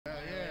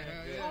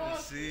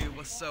see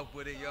what's up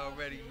with it. You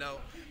already know.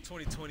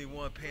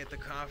 2021 Panther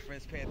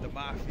Conference, Panther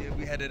Mafia.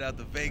 We headed out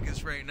to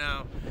Vegas right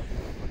now.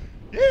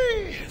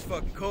 Yay! It's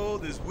fucking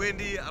cold. It's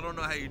windy. I don't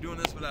know how you're doing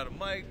this without a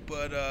mic,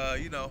 but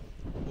you know,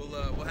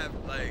 we'll have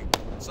like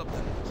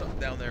something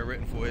down there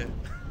written for you.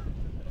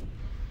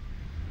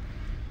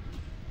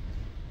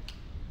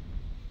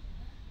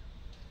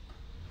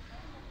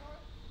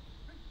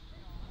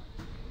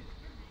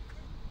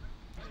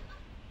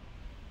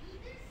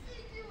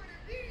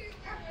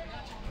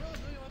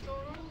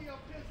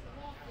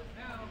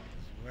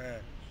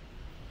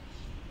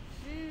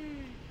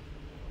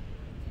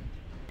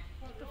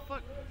 What the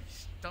fuck,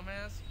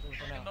 dumbass? You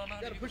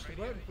gotta push the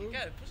button, fool. You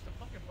gotta push the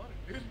fucking button,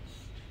 dude.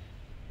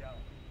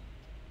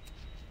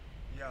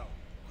 Yo,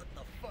 what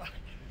the fuck?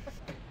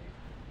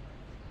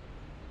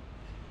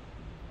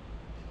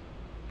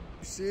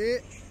 You see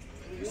it?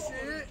 You see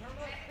it?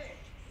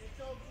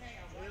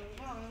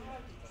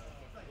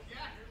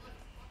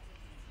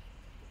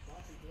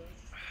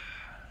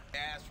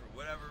 Gas for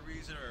whatever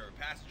reason, or a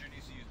passenger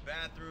needs to use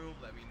bathroom,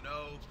 let me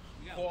know.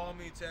 Call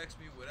me, text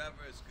me, whatever,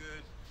 it's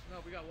good. No,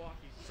 we got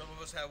walkies. Some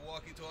of us have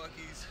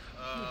walkie-talkies.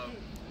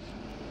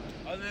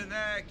 Other than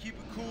that, keep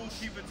it cool,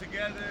 keep it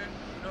together.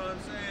 You know what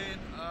I'm saying?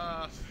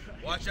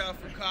 Watch out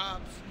for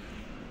cops.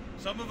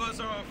 Some of us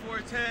are on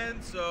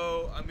 410,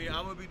 so I mean,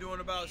 I'm gonna be doing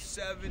about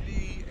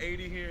 70,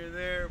 80 here and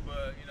there,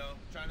 but you know,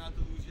 try not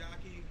to lose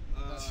Yaki.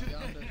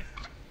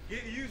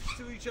 Get used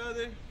to each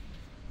other.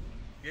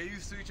 Get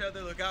used to each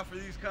other. Look out for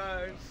these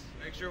cars.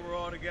 Make sure we're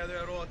all together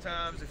at all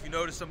times. If you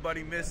notice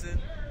somebody missing,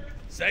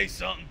 say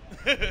something.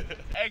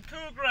 Hey,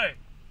 Cool Gray,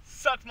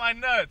 suck my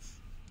nuts.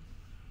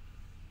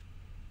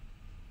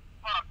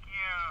 Fuck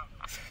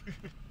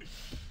you.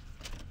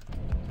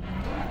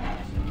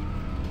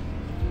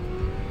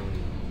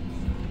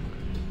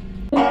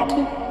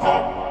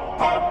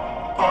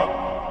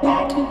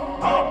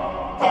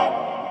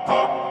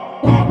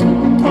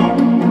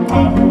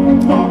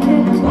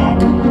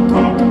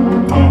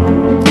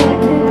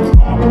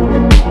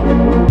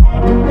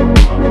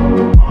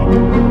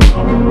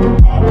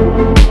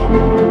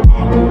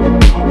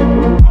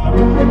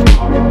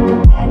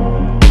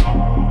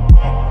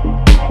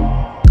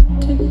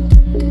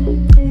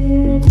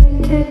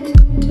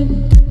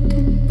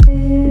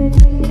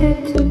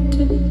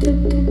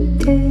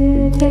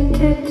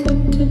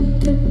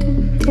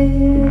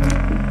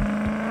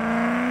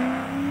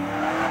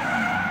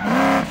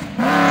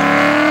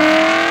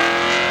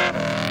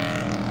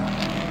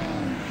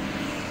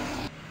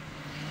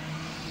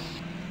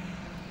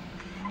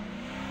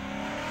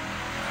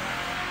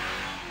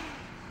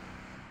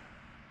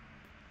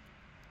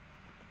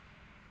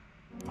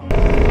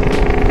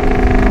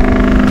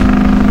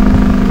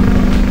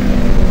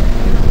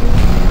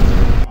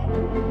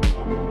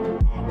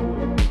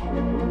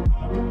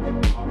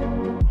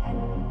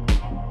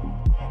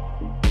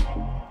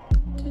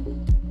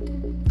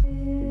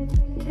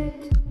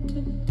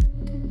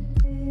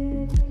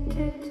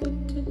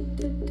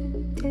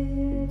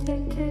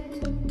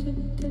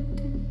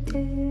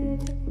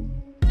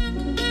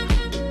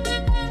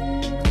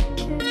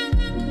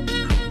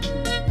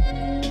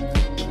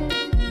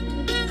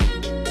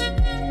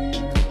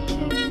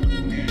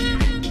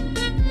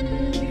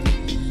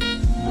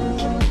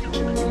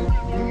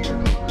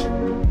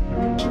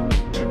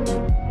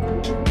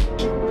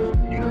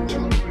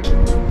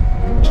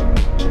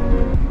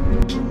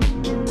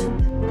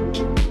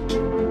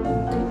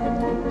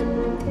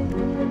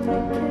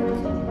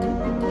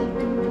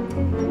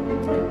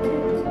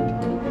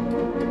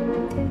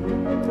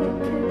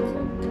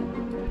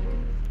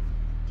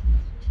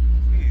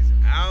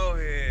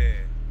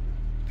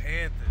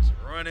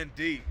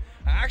 Deep.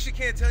 I actually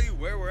can't tell you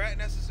where we're at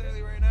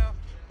necessarily right now,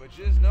 but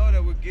just know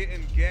that we're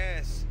getting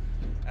gas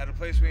at a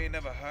place we ain't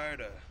never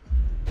heard of.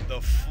 The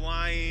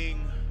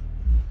Flying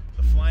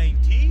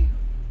T?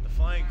 The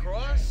Flying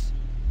Cross?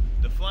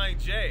 The Flying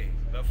J.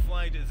 The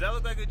Flying J. Does that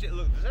look like a J?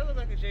 Look, does that look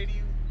like a J to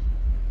you?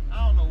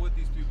 I don't know what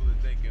these people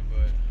are thinking,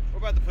 but we're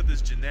about to put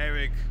this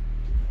generic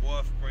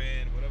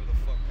off-brand, whatever the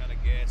fuck kind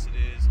of gas it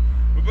is.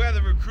 We're about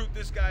to recruit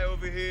this guy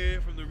over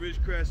here from the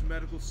Ridgecrest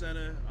Medical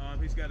Center.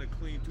 He's got a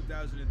clean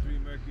 2003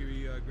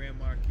 Mercury Grand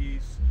Marquis.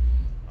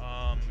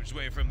 We're just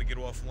waiting for him to get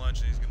off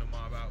lunch and he's gonna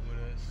mob out with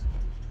us.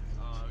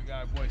 We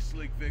got our boy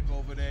Slick Vic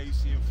over there. You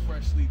see him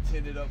freshly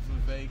tinted up from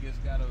Vegas.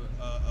 Got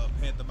a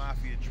Panther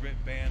Mafia drip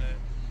banner.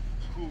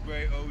 Cool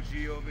Gray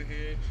OG over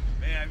here.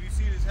 Man, have you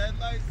seen his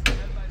headlights? The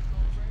headlights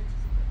going crazy.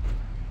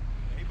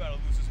 Man, he about to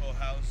lose his whole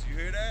house. You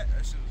hear that?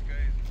 That shit was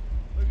crazy.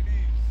 Look at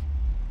these.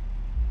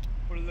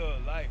 Put a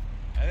little life.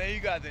 And then you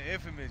got the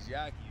infamous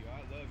Yaki.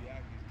 I love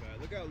Yaki's car.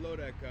 Look how low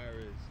that car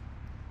is.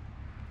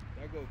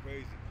 That go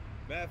crazy.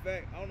 Matter of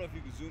fact, I don't know if you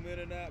can zoom in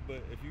or not,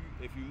 but if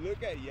you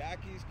look at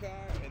Yaki's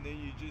car and then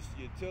you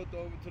tilt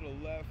over to the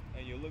left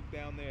and you look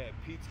down there at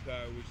Pete's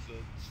car, which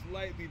is a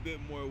slightly bit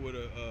more what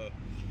a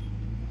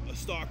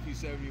stock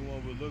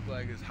P71 would look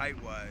like is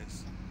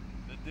height-wise.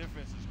 The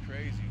difference is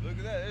crazy. Look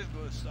at that.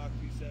 There's a stock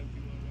P71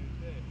 right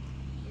there.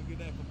 Look at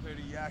that compared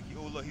to Yaki.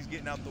 Oh, look, he's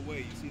getting out the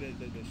way. You see that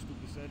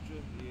stupid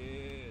Sentra?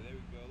 Yeah, there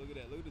we go. Look at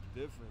that. Look at the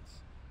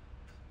difference.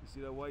 You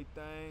see that white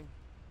thing?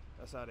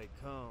 That's how they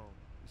come.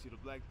 You see the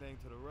black thing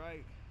to the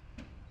right?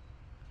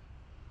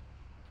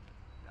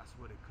 That's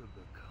what it could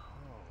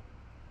become.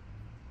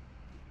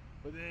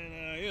 But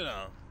then, you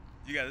know,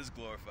 you got this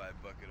glorified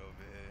bucket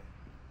over here.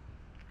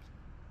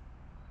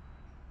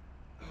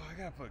 Oh, I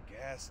gotta put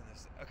gas in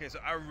this. Okay, so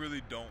I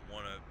really don't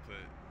want to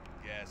put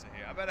gas in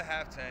here. I'm at a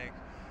half tank.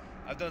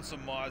 I've done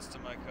some mods to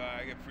my car.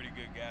 I get pretty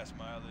good gas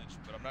mileage,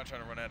 but I'm not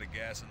trying to run out of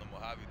gas in the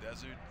Mojave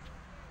Desert.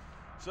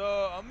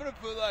 So I'm gonna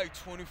put like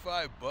 $25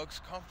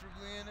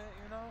 comfortably in it,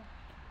 you know?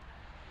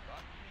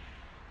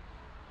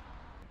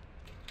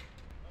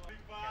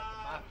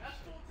 That's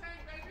full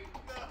tank, baby.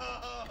 No!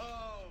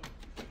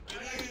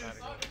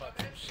 Fuck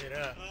some shit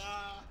up.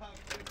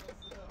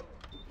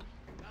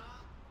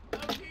 No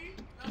key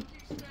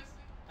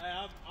stressing. Hey,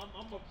 I'm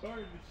gonna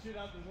burn the shit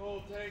out this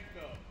whole tank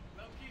though.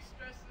 No key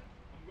stressing.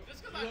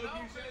 Just cause I Let's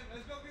know.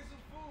 go get some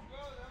food,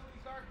 bro. That way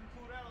the car can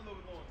cool down a little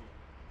bit longer.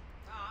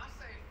 Nah, I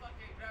say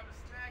fucking grab a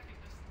snack and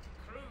just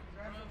cruise,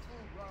 Grab bro. some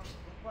food, bro.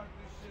 We'll park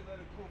this shit, let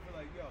it cool for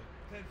like,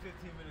 10,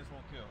 15 minutes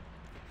won't kill.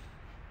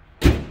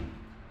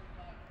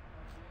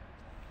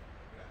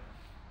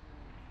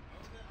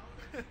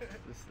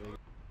 This thing.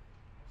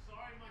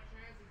 Sorry, my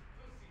trans is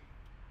pussy.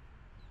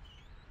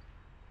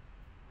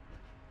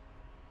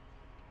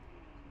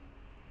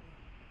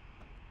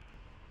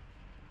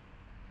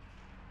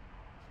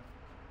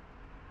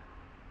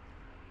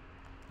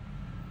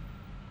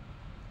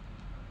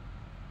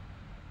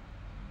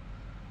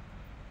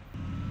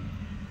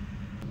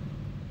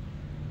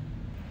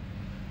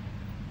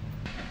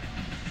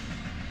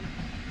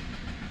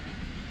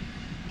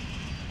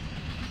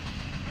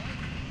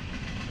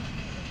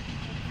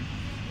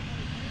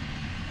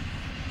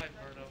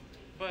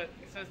 But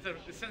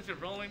since you're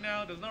rolling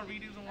now, there's no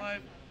redos in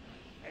life.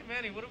 Hey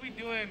Manny, what are we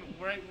doing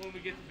right when we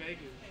get to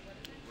Vegas?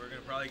 We're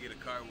gonna probably get a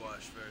car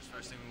wash first.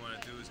 First thing we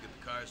want to do is get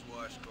the cars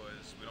washed,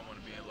 because we don't want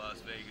to be in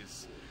Las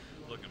Vegas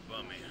looking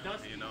bummy.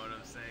 You know what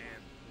I'm saying?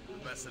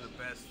 Best of the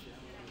best.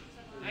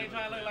 I ain't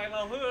trying to look like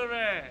no hood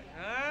rat,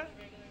 huh?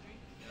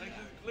 Like,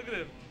 look at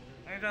him.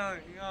 I ain't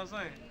trying to, you know what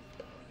I'm saying?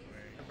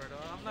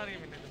 I'm not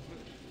even in the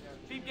mood.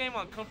 Keep game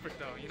on comfort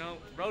though, you know?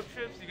 Road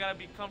trips, you gotta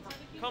be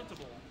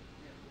comfortable.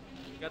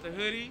 You got the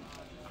hoodie,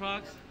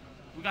 Crocs.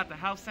 We got the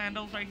house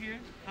sandals right here.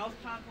 House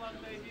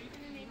conklug, baby.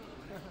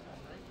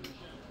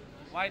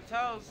 White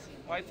toes.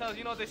 White toes.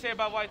 You know what they say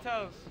about white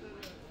toes?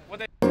 What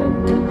they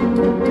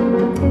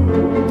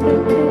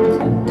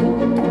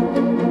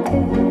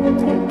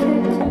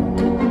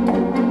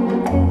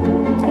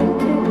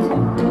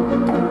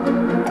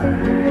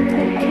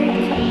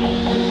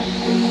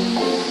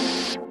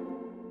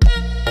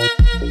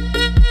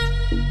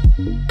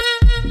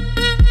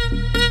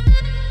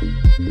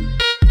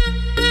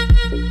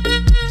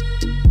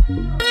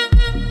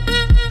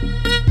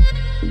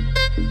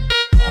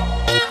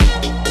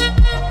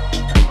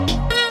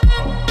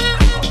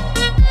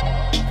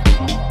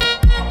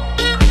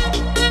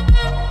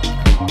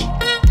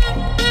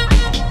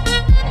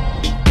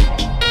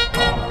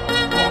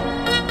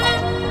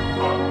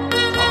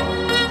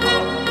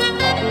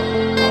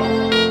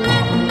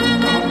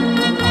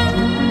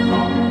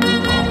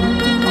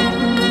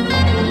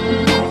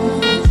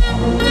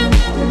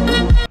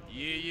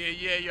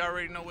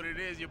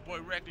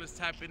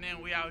Tapping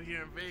in, we out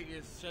here in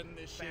Vegas, shutting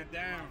this shit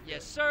down.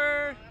 Yes,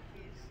 sir.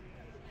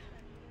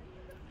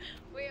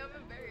 Wait, I'm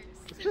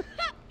embarrassed.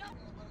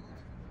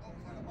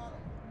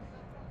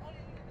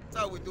 That's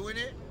how we doing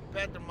it.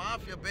 Panther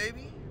Mafia,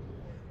 baby.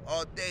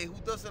 All day. Who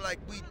does it like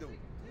we do?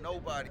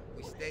 Nobody.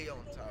 We stay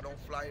on top. No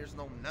flyers,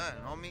 no none,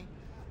 homie.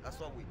 That's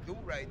what we do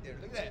right there.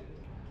 Look at that.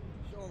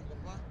 Show them,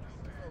 Papa.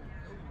 That's what we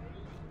do.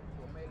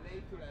 From LA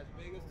to Las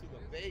Vegas to the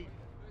Bay.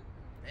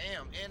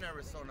 Damn, in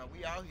Arizona.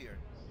 We out here.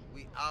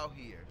 We out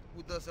here.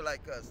 Who does it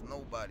like us?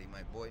 Nobody,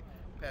 my boy.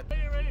 Right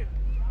here.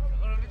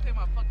 Oh, let me take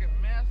my fucking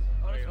mask.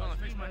 Oh, Wait, hold on,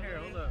 fix my hair.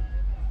 Hold up.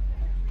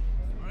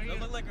 Does that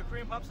look like a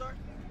Korean pop star?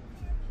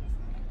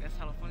 That's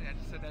hella funny. I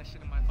just said that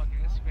shit in my fucking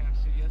Instagram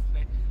shit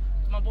yesterday.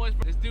 It's my boy's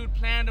birthday. This dude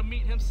planned to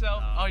meet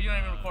himself. Oh, you're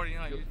not even recording. You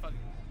know, you fucking.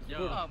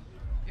 Yo.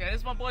 Yeah,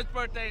 this is my boy's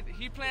birthday.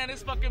 He planned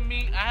his fucking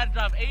meet. I had to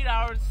drive 8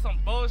 hours, some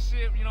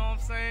bullshit. You know what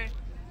I'm saying?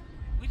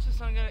 We just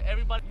trying to get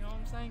everybody. You know what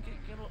I'm saying?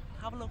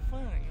 Have a little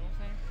fun. You know what I'm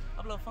saying?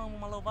 Have a little fun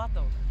with my little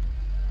vato.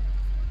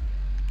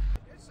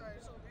 This side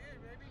is over here,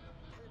 baby.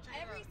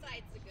 Every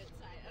side's the good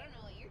side. I don't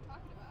know what you're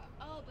talking about.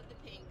 Oh, but the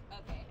pink.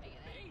 Okay, I get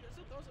it. Hey, that's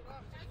what those are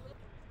about.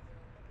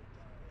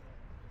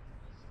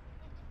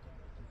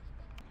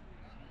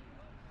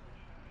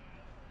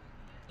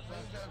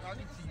 I'll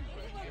give it to you.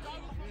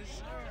 Yes,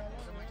 sir. I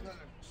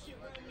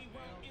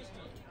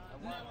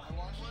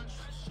want one.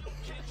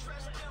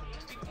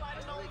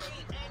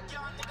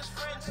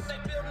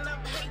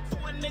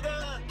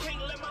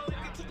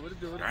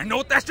 I know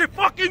what that shit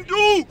fucking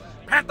do.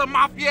 Panther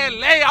Mafia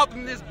lay out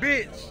in this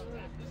bitch.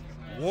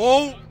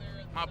 Whoa.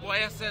 My boy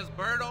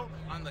SSberto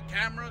on the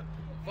camera,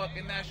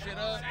 fucking that shit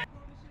up.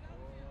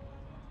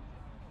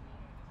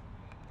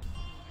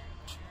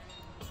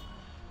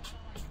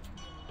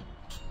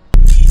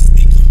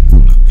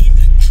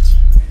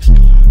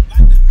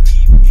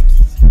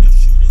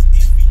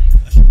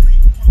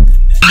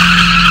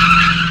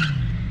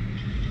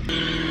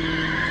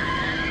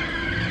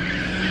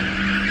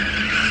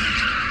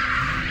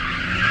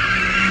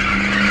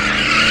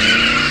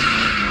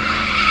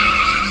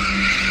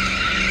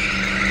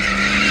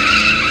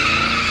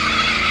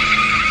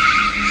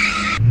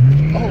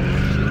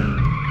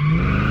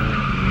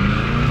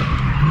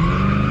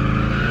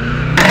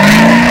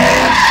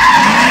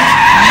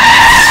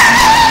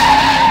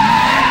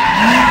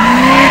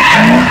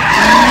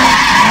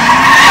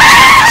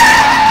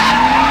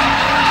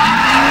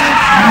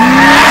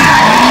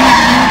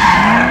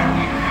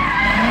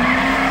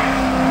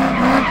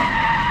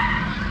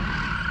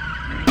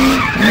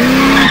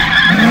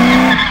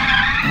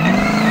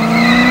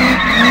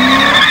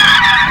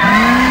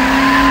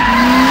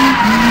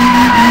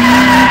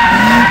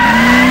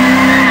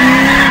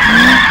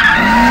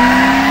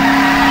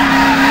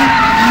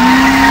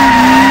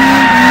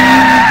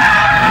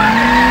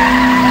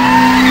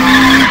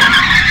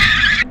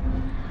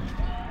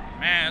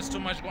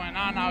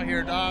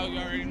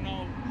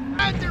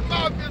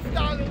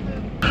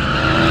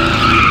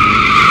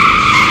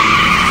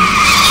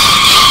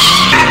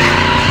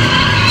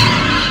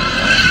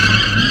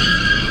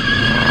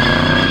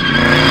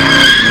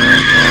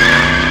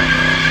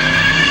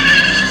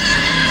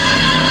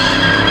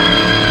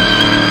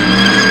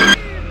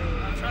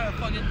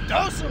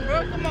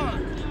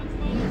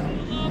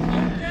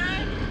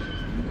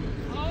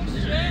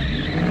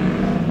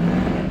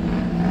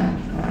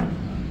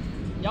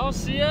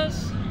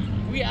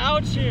 We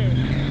out here.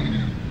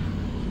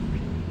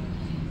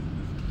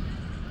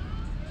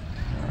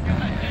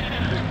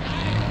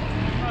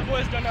 My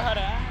boys don't know how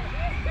to act.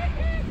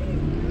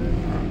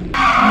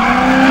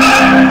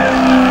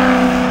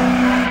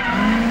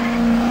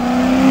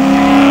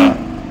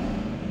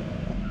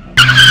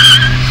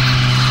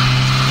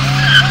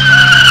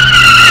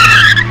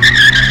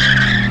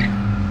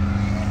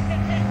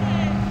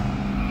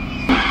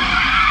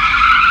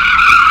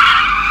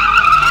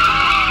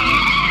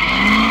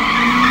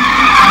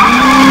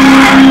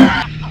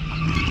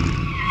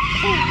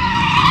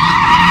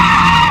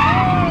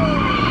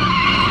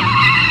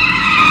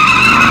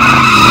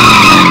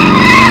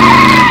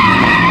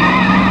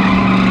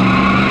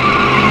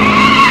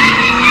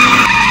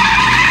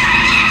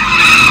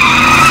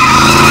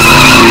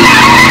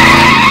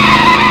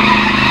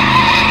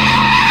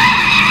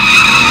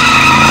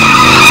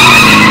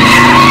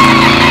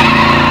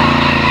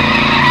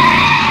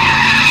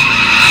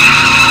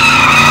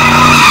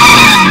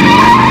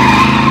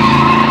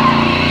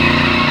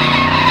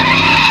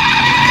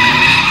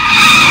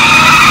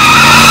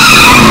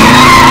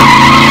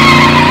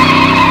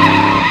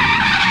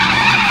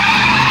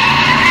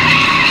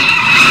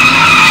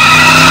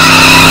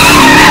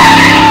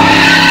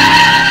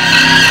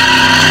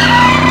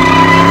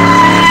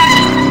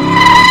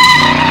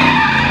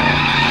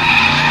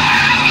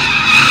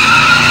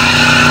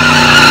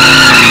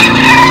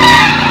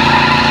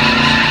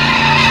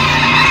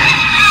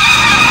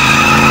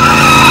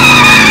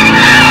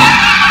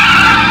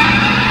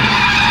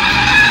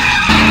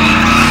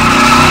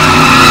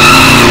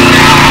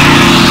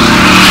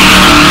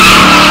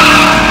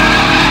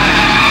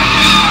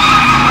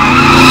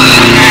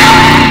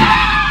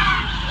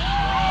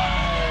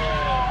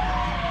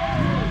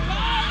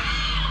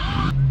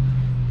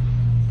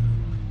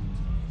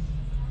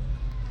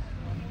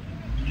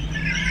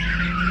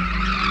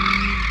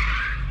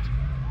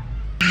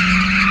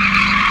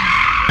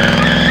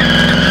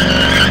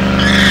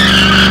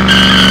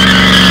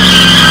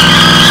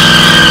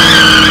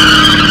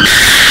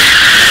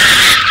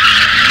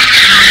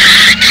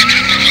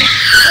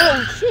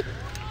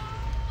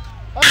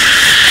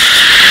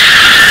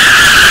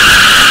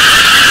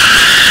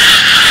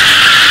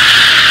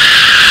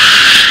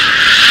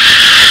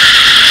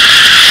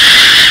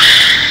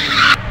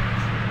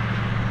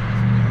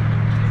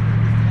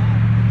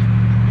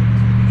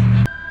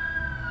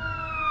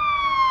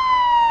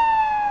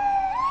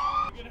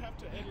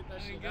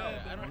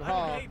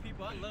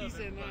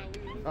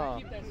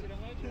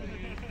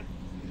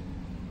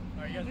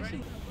 Are you guys ready?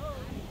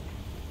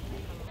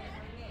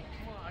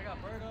 Come on, I got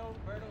Berto,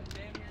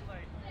 damn near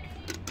like.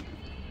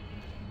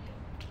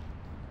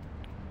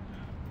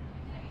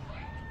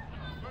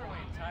 Berto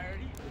ain't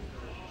tired.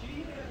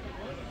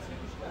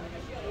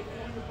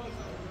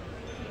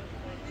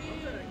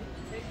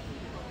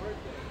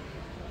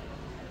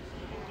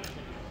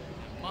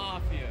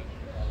 Mafia.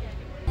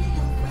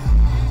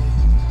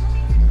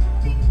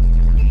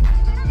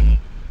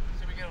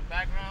 Should we get a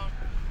background?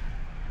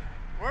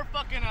 We're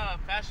fucking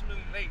fashionably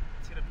late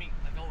to the meet,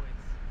 like always.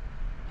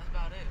 That's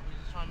about it. We're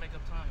just trying to make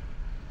up time.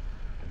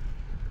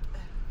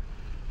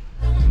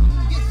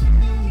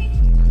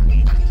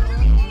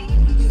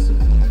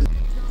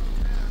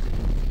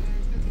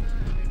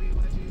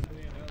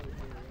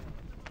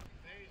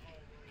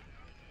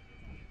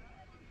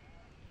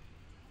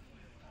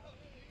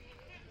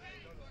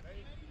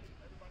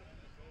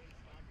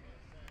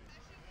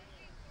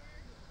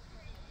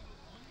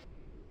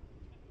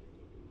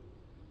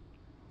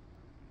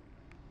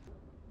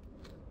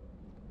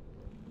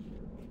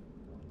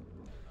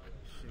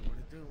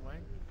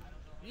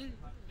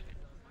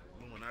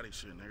 Illuminati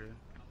shit, nigga.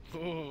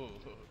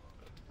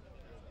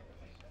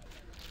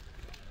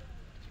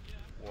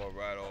 All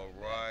right, all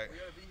right.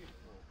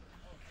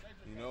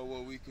 You know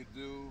what we could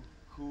do,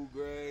 Cool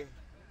Gray?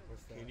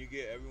 Can you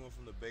get everyone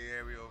from the Bay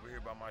Area over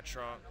here by my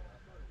trunk?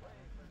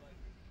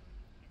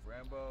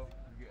 Rambo,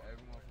 you get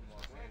everyone from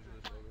Los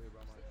Angeles over here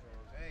by my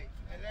trunk. Hey,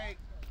 can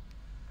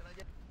I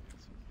get?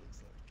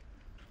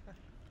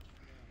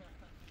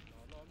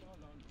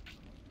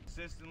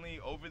 Consistently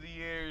over the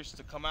years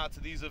to come out to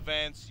these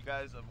events, you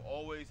guys have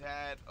always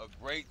had a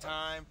great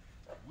time.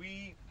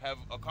 We have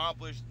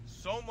accomplished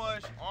so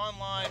much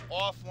online,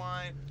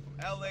 offline, from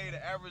LA to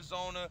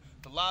Arizona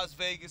to Las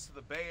Vegas to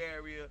the Bay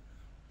Area.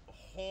 The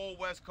whole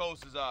West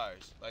Coast is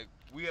ours. Like,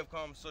 we have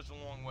come such a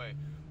long way.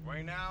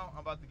 Right now, I'm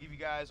about to give you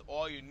guys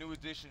all your new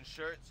edition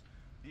shirts.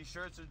 These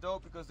shirts are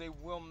dope because they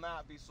will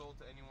not be sold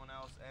to anyone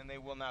else and they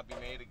will not be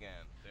made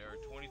again. They're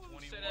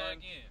 2021. Say that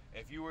again.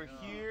 If you were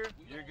here,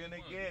 you're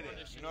gonna get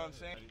it. You know what I'm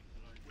saying?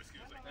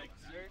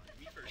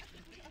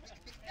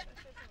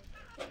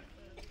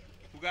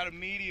 Who got a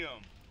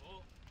medium?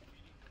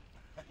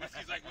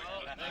 Whiskey's like,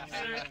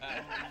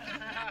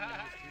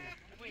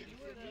 Wait, you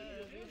said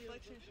the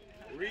reflection?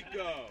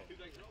 Rico.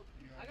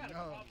 I got a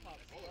pop.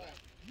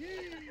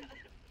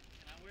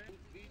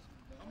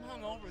 I'm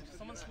hungover.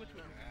 Someone switch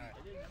with me.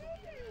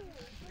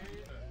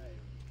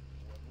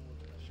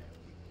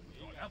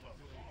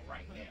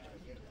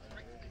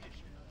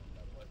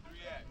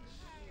 3X.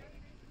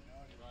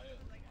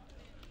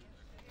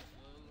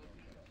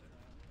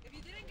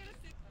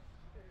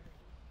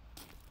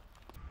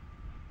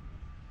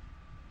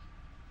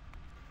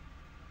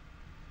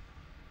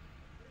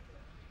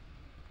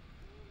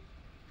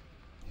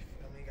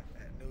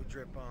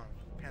 drip on.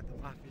 Panther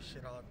Mafia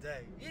shit all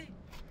day.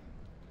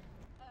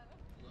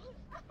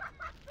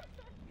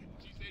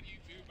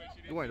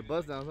 You wearing the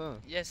bust downs, huh?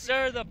 Yes,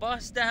 sir. The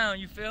bust down.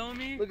 You feel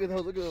me? Look at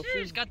those. Look at those.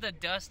 Sheesh, got the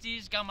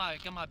dusties. Got my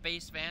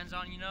bass fans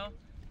on. You know.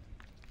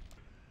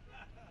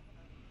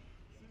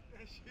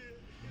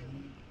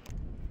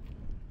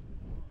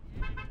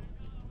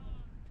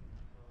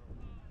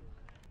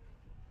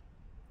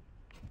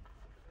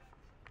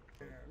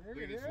 Look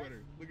at his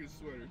sweater. Look at his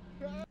sweater.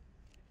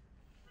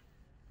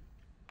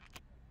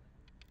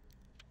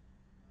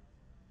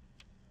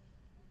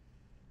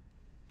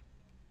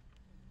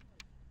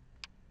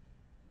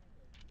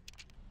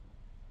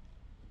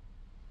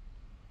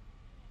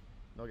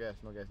 No gas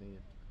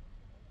needed.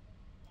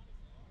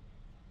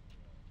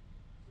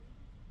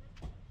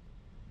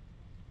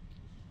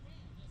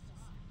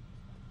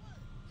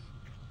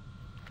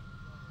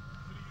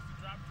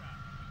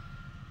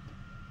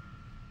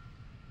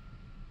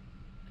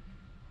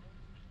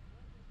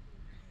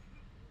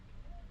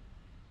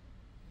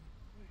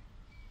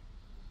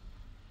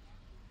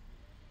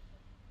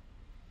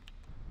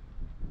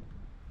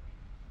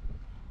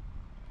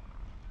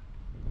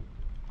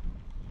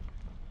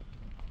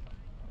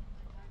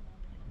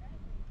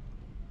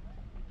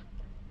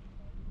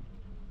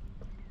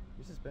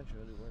 Your suspension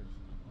really works.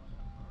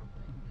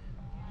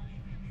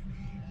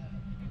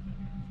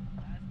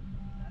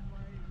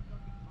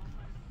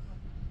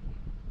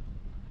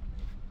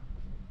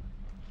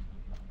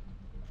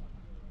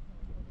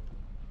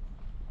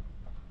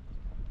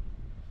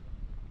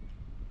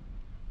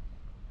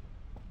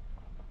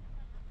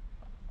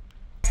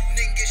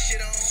 Didn't get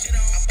shit on. I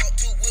bought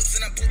 2 whips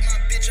and I put my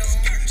bitch on.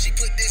 She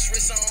put this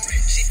wrist on.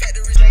 She fat the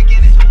wrist ain't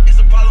get it. It's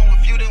a problem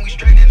with you, then we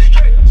straight in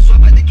it.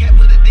 Swap out the cat,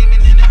 put a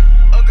demon in it.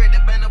 Upgrade the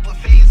band up with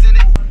fiends in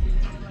it.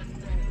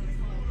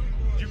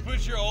 Did you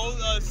put your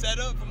old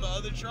setup from the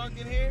other trunk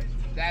in here?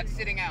 That's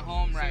sitting at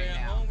home right Sitting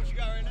at now. home? What you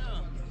got right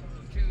now?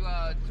 2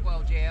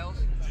 12 JLs.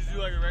 Did you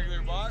do like a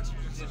regular box? Or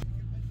just That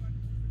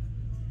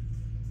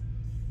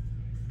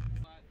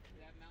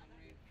mountain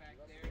range back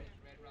there is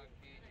Red Rock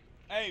Canyon.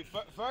 Hey,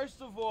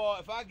 first of all,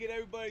 if I get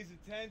everybody's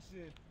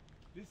attention,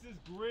 this is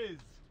Grizz.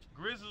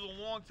 Grizz is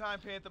a longtime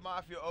Panther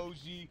Mafia OG.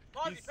 Pay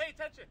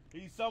attention.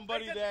 He's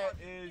somebody Pay that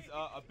attention, is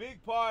a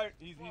big part.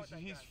 He's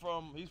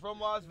from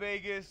Las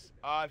Vegas.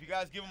 If you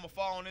guys give him a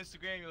follow on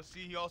Instagram, you'll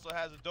see he also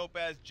has a dope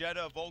ass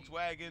Jetta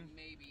Volkswagen. You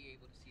may be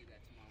able to see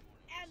that tomorrow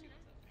morning.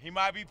 He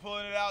might be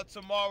pulling it out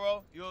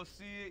tomorrow. You'll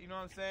see it, you know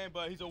what I'm saying?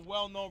 But he's a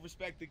well-known,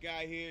 respected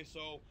guy here.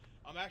 So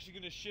I'm actually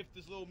going to shift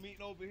this little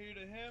meeting over here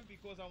to him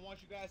because I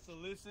want you guys to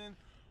listen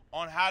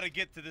on how to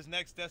get to this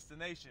next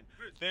destination.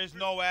 There's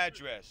no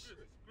address. So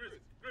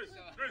there's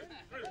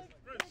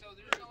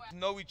no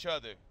Know each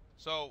other.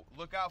 So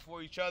look out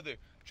for each other.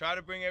 Try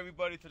to bring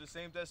everybody to the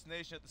same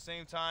destination at the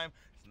same time.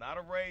 It's not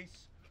a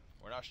race.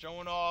 We're not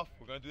showing off.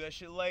 We're going to do that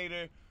shit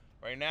later.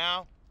 Right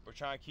now, we're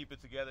trying to keep it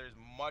together as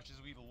much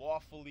as we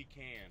lawfully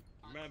can.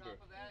 Remember,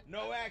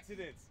 no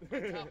accidents. On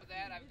top of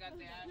that, I've got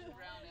the Ash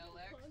Brown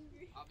LX.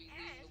 I'll be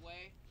leading the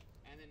way,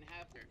 and then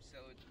Hefner.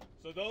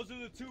 So those are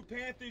the 2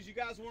 Panthers you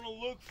guys want to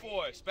look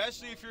for,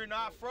 especially if you're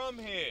not from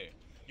here.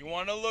 You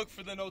want to look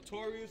for the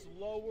notorious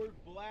lowered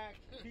black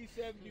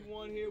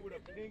P71 here with a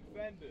pink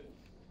fender.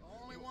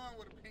 Only one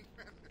with a pink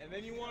fender. And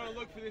then you want to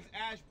look for this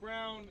ash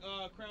brown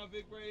Crown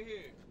Vic right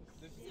here.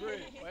 This is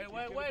great.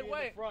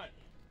 Wait.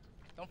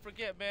 Don't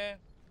forget, man.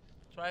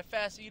 Try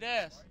fast, eat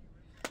ass.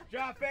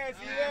 Drive fast,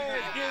 eat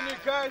ass. Get in your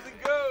cars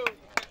and go.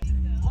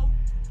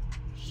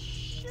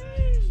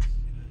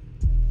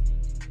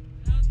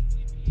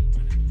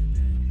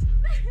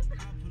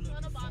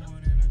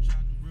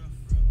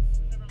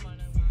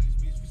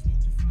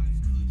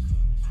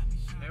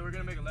 Hey, we're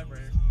gonna make a left right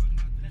here.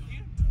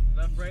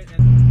 Left, right,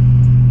 and...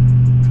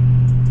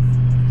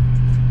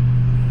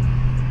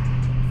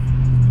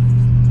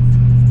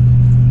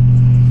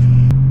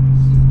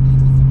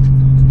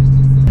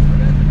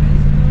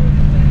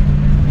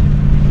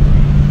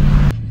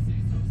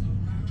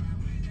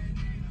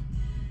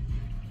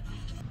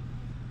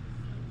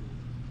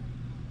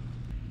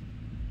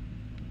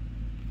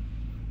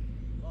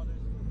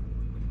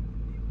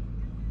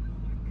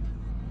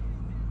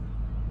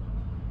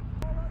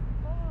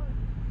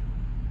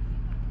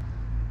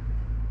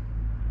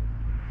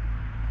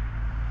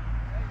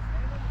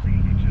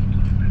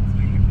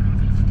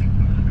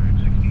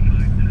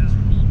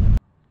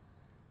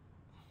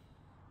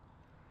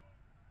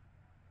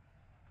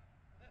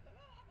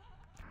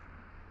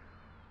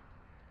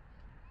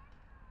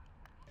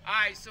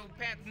 Alright, so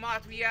Panther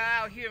Mafia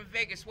out here in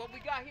Vegas. What we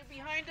got here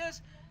behind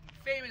us?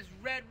 Famous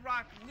Red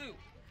Rock Loop.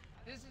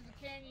 This is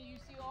the canyon you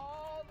see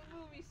all the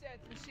movie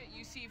sets and shit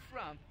you see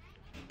from.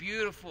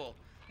 Beautiful.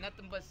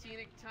 Nothing but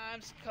scenic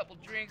times, a couple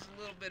drinks, a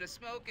little bit of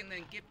smoke, and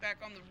then get back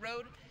on the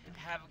road and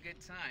have a good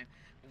time.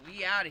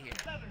 We out of here.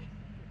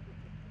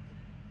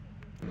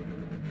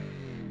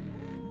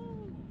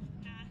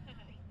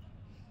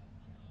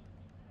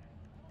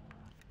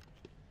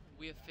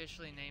 We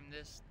officially named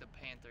this the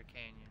Panther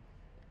Canyon.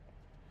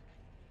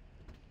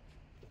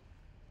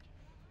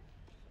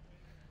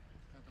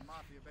 Panther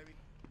Mafia, baby.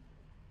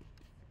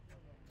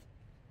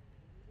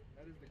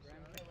 That is the grand.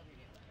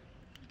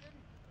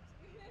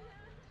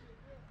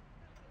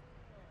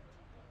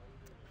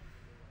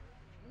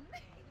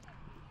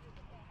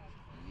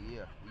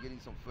 Yeah, we're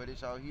getting some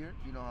footage out here.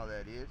 You know how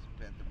that is,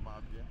 Panther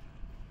Mafia.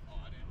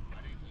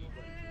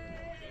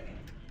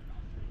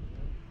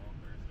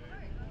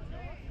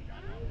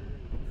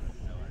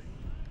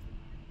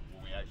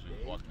 When we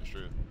actually walked the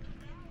strip.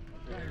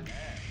 I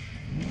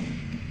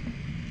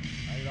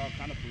ate all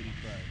kind of foodie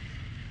fries.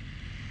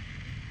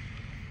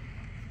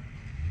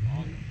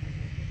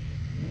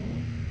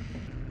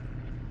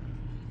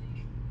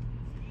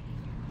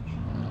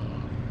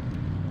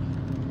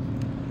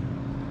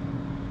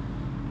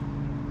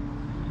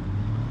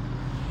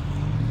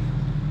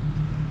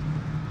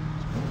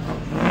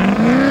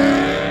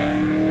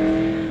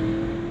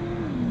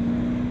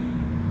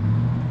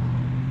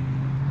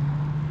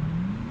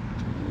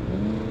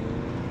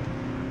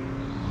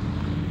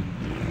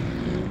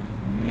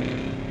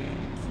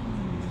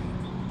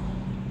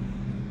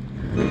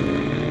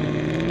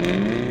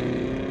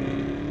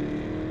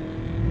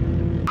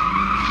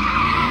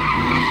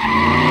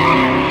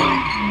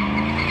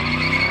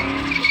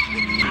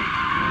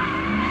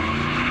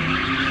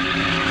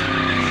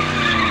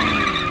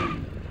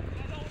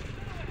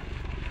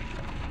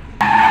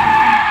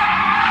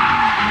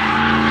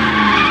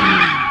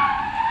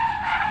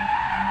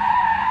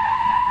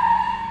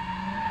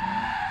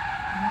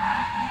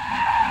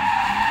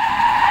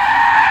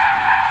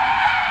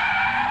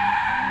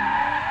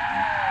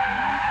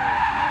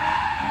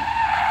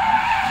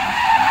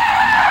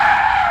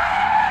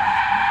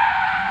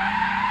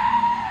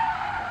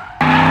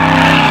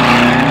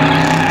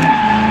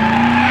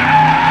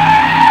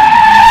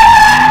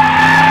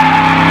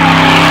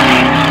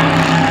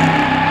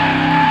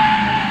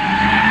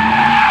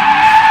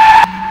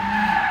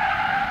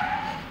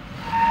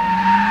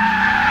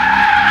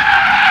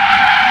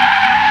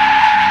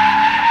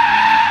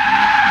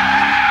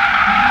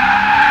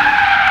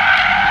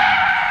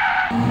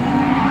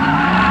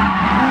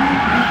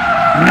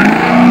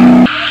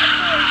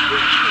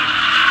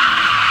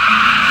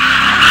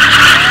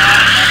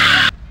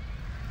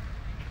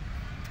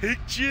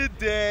 Picture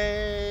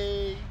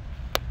day.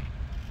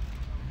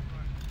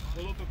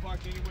 Pull up and park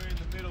anywhere in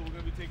the middle. We're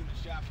gonna be taking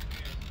the shot from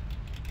here.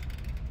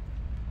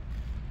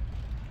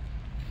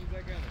 Who's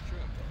that guy in the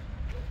truck?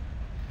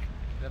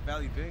 That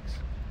Valley Vicks?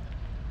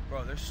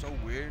 Bro, they're so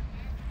weird.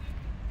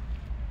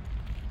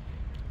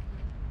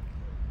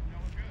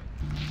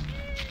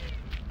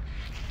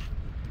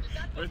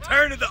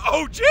 Return to the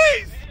OGs!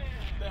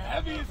 The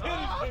heaviest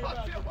hitters came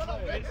out to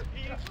play.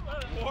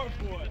 More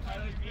boys.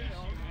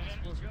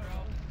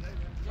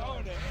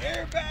 Throwing the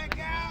hair back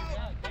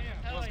out.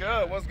 What's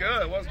good? What's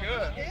good? What's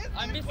good?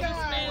 I miss this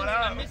man. What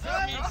up? I miss this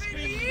man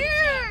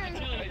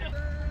screaming.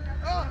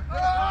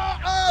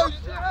 Oh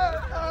shit!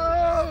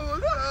 Oh,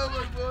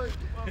 my boy.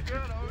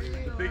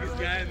 The biggest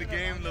guy in the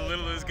game, the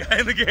littlest guy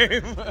in the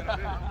game. I'm glad I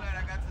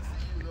got to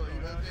see you though. You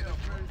know what I'm saying?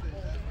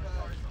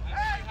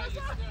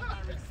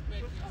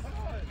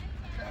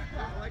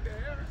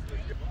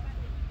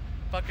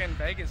 Fucking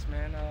Vegas,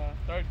 man.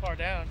 Third car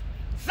down.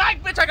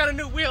 Psych, bitch, I got a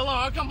new wheel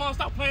on. Come on,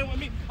 stop playing with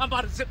me. I'm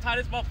about to zip tie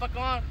this motherfucker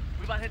on.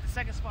 We about to hit the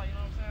second spot, you know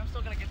what I'm saying? I'm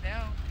still gonna get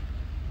down.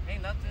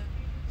 Ain't nothing.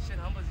 Shit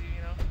humbles you,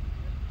 you know?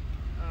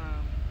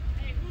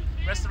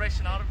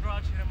 Restoration Auto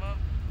Garage, hit him up.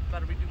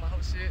 About to redo my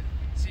whole shit.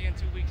 See you in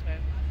 2 weeks,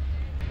 man.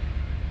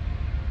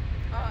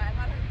 Oh, I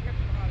thought it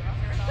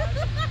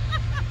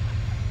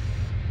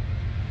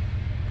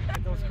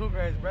was your Those cool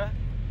guys, bruh.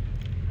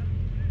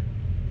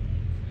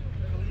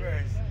 Cool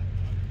Grace.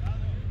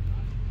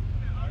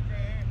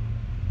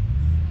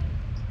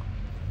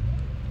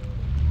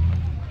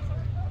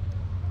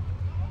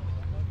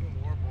 Fucking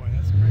war boy,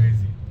 that's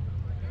crazy.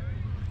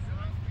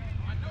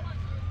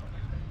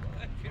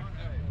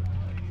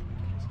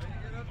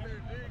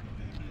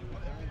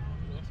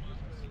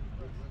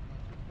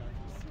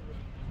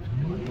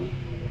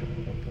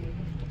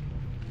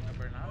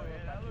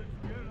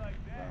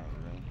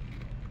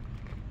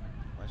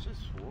 My shit's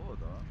swole,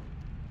 dog.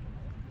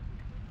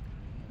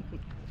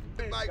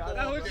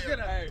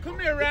 Come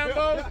here,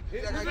 Rambo. Come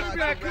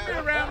Come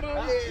here, Rambo.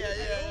 Yeah.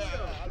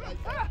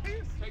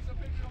 Take some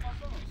pictures on my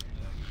phone.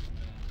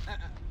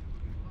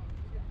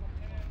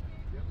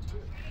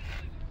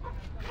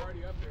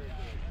 Already up there.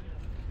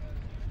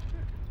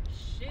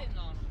 Shitting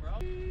on him, bro.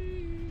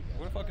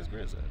 Where the fuck is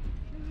Grizz at?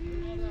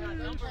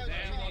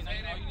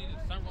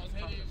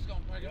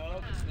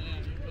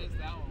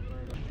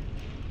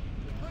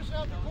 Push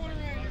out the corner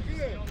and you're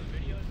good.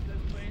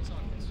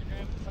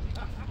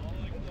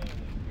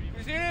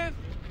 You see this?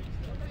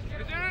 You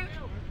see this?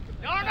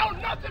 Y'all know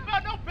nothing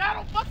about no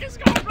battle fucking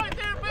scars right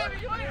there,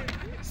 baby. You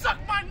ain't suck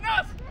my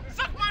nuts.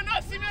 Suck my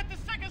nuts. See me at the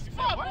second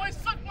spot, boys.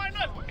 Suck my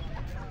nuts.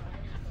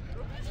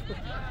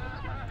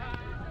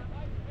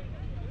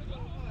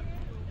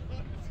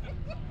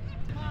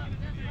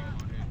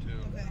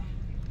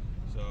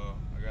 So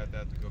I got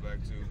that to go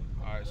back to.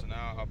 All right, so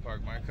now I'll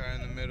park my car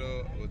in the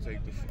middle.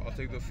 I'll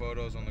take the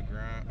photos on the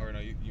ground. Or no,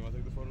 you want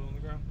to take the photos on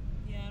the ground?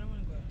 Yeah, I don't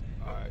want to go up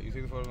there. All right, you You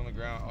take the photos on the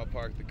ground, I'll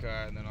park the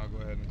car, and then I'll go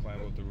ahead and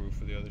climb up the roof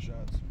for the other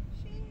shots.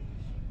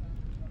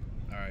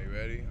 All right, you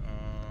ready?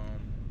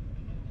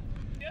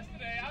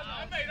 Yesterday,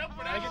 I made up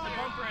for that. I get the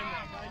bumper in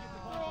there.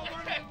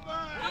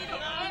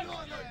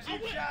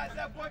 Cheap shots,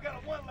 that boy got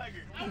a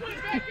one-legger.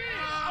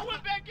 I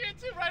went back in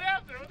too right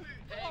after.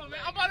 Come on, man.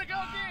 I'm about to go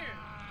again.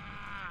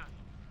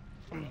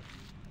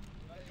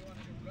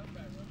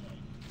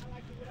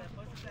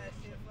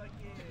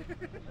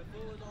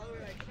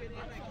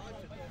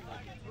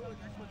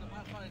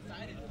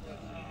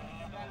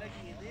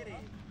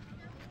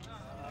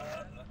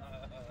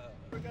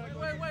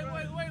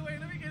 Wait.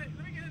 Let me get it.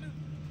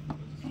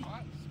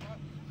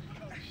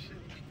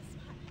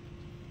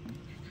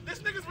 This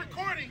nigga's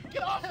recording.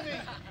 Get off me.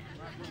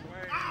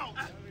 Out.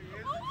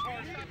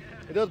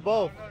 It does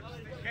both.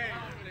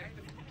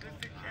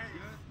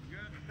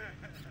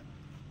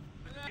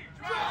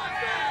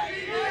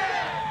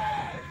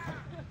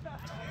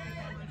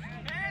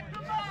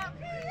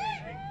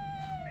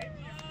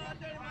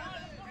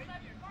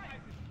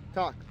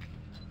 Talk.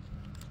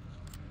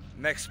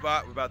 Next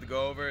spot we're about to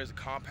go over is a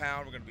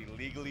compound. We're gonna be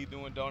legally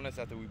doing donuts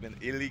after we've been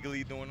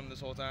illegally doing them this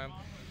whole time.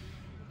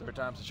 Third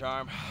time's the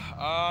charm.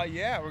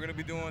 Yeah, we're gonna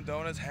be doing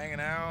donuts,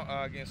 hanging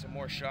out, getting some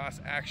more shots,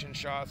 action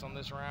shots on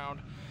this round.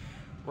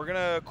 We're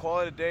gonna call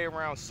it a day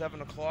around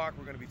 7 o'clock.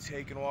 We're gonna be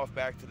taking off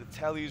back to the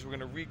Tellies. We're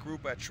gonna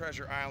regroup at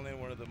Treasure Island,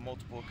 one of the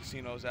multiple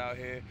casinos out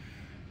here.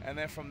 And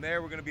then from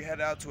there, we're gonna be headed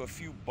out to a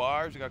few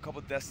bars. We got a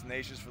couple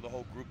destinations for the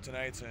whole group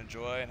tonight to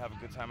enjoy and have a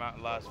good time out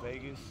in Las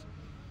Vegas.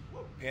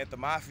 Panther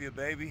Mafia,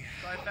 baby.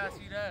 Try fast,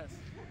 eat ass.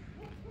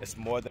 It's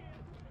more than.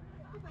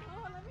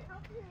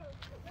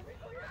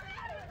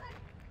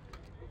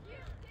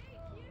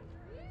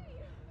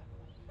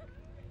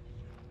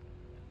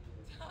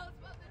 Tell us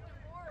about the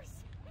divorce.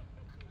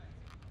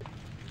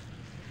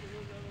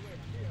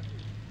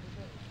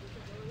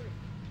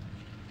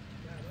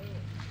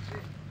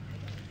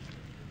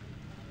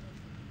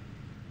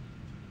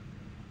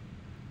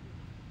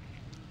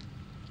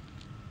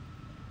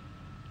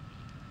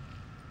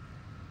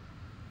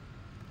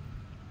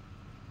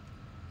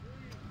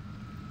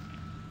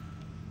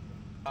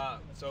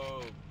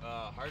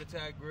 Heart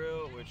Attack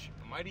Grill, which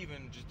I might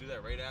even just do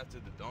that right after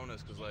the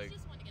donuts, cause like,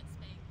 Just want to get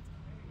spanked.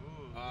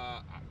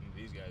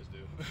 these guys do.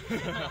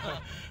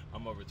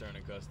 I'm a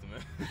returning customer.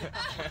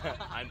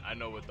 I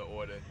know what to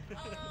order.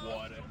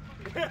 Water.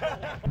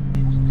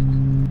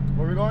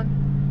 Where we going?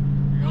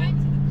 Going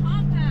to the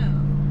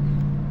compound.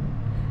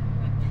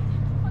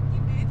 Fuck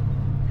you, bitch.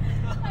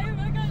 Oh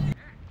my god.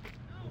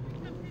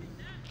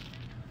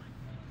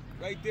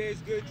 Right there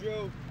is good, Drew.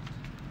 Alright,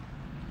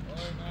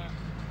 man.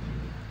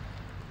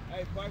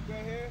 Hey, park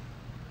right here.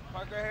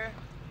 Park right here.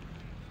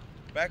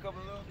 Back up a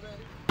little bit.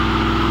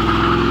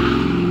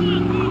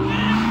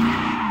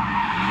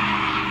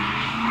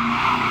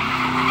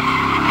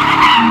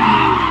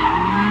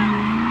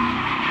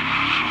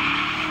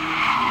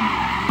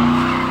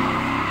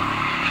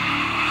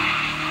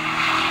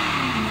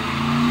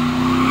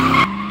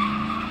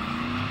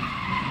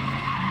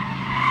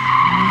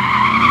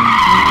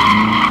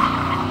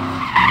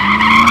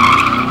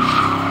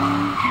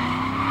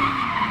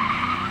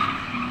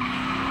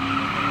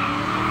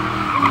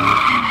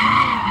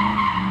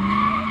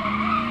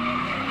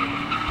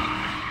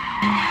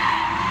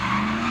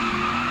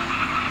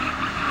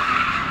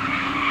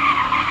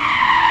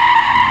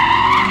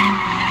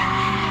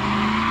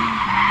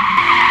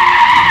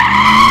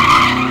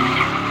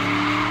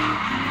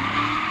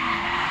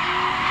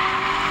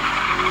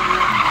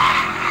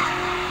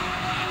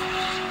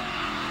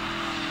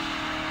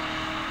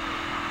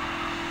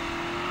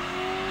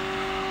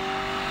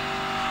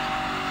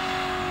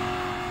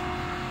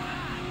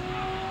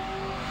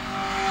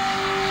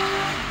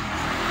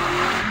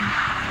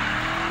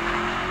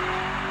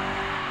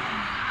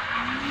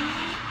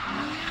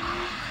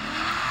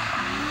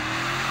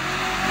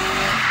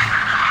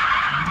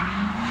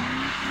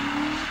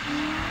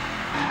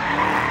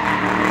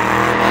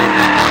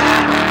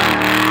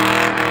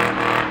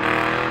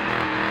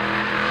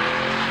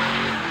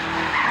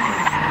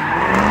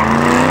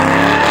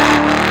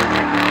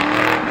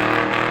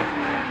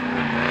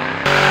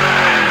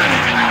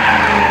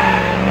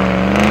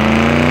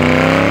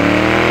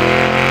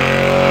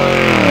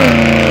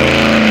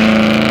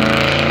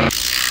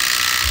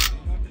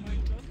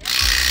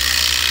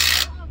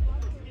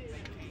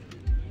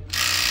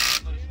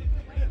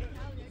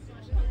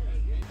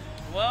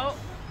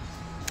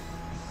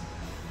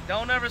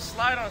 Don't ever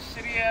slide on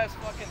shitty ass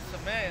fucking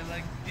cement.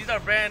 Like, these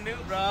are brand new,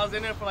 bro. I was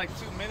in there for like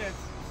 2 minutes.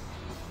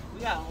 We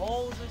got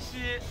holes and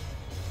shit.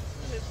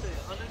 Look at this shit.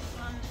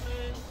 Undersigned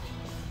shit.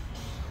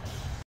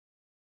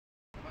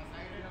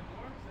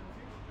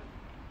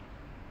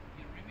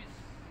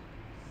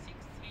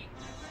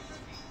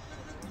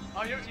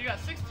 Oh, you got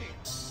 16.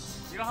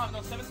 You don't have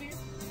no 17?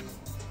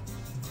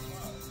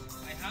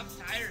 I have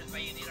tires,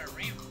 but you need a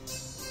rim.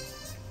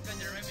 Because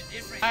the rim is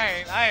different.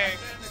 I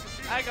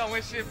ain't gonna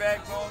win shit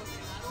back, bro.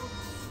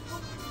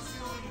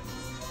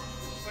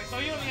 Wait, so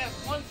you only have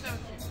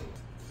 117?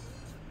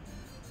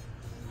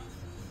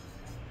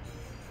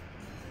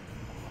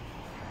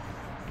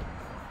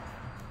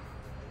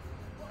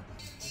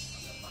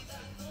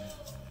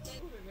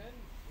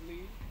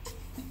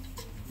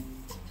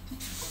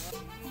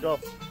 Go.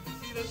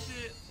 See that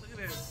shit? Look at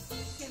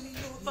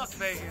this. Fuck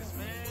Vegas,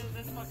 man.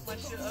 Let's fuck my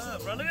shit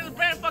up, bro. Look at this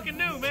brand fucking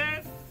new,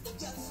 man.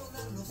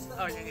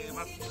 Oh, yeah,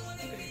 my... I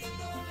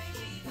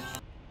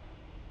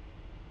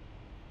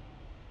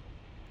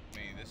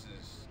mean, this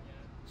is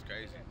it's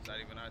crazy. It's not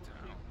even our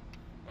town.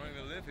 I don't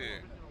even live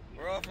here.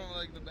 We're all from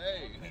like the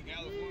Bay,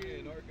 California,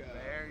 and Uncut.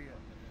 Bay Area.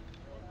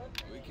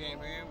 We came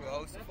here. We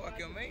host a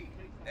fucking meet.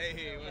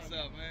 Hey, what's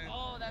up, man?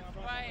 Oh, that's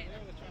right.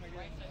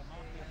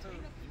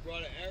 You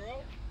brought an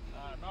arrow?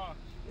 No.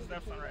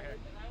 Steph's on right here.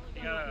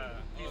 You got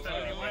a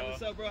P71.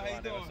 What's up, bro? How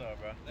you doing? What's up,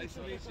 bro? Nice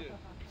to meet you.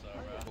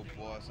 Go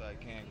boss I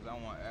can, because I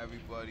want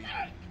everybody.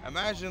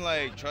 Imagine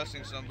like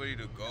trusting somebody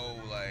to go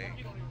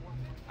like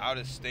out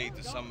of state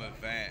to some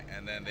event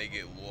and then they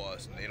get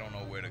lost and they don't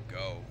know where to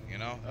go. You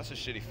know, that's a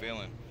shitty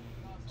feeling.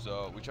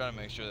 So we try to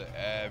make sure that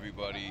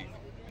everybody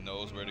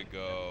knows where to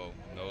go,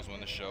 knows when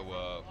to show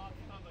up.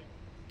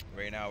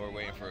 Right now we're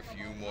waiting for a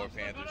few more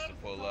Panthers to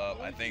pull up.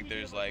 I think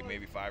there's like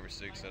maybe 5 or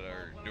 6 that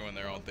are doing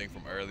their own thing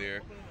from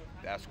earlier.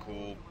 That's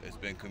cool. It's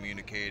been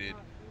communicated.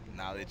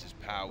 Knowledge is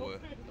power.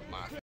 The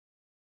Mafia.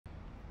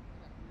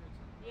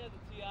 We had the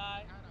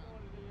TI.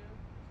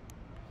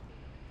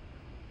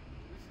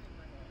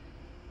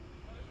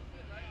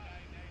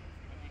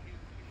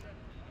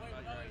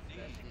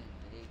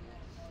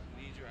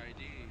 Need your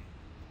ID.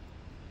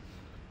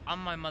 I'm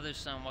my mother's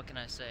son. What can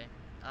I say?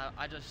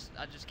 I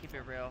just keep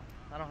it real.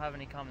 I don't have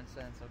any common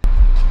sense. Okay?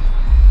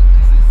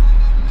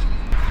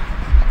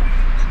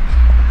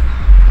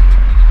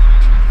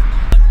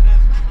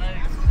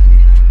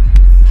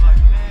 Fuck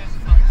this,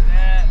 fuck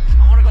that.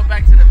 I want to go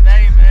back to the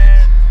Bay,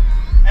 man.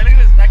 Hey, look at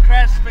this. That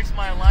crash fixed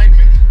my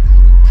alignment.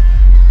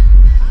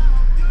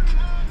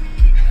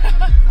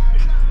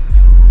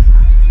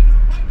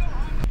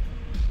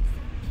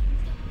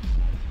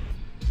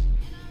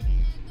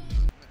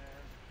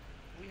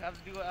 We have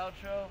to do an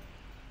outro.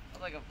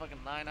 That's like a fucking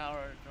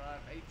 9-hour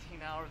drive,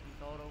 18 hours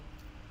in total.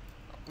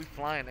 We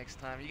flying next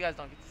time. You guys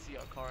don't get to see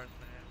our cars,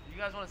 man. You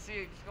guys want to see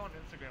it? Just go on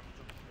Instagram or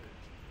some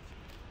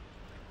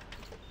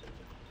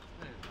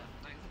shit.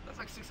 That's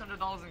like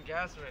 $600 in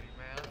gas already,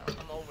 man.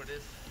 I'm over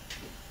this.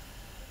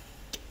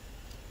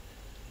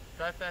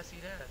 Drive fast,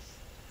 eat ass.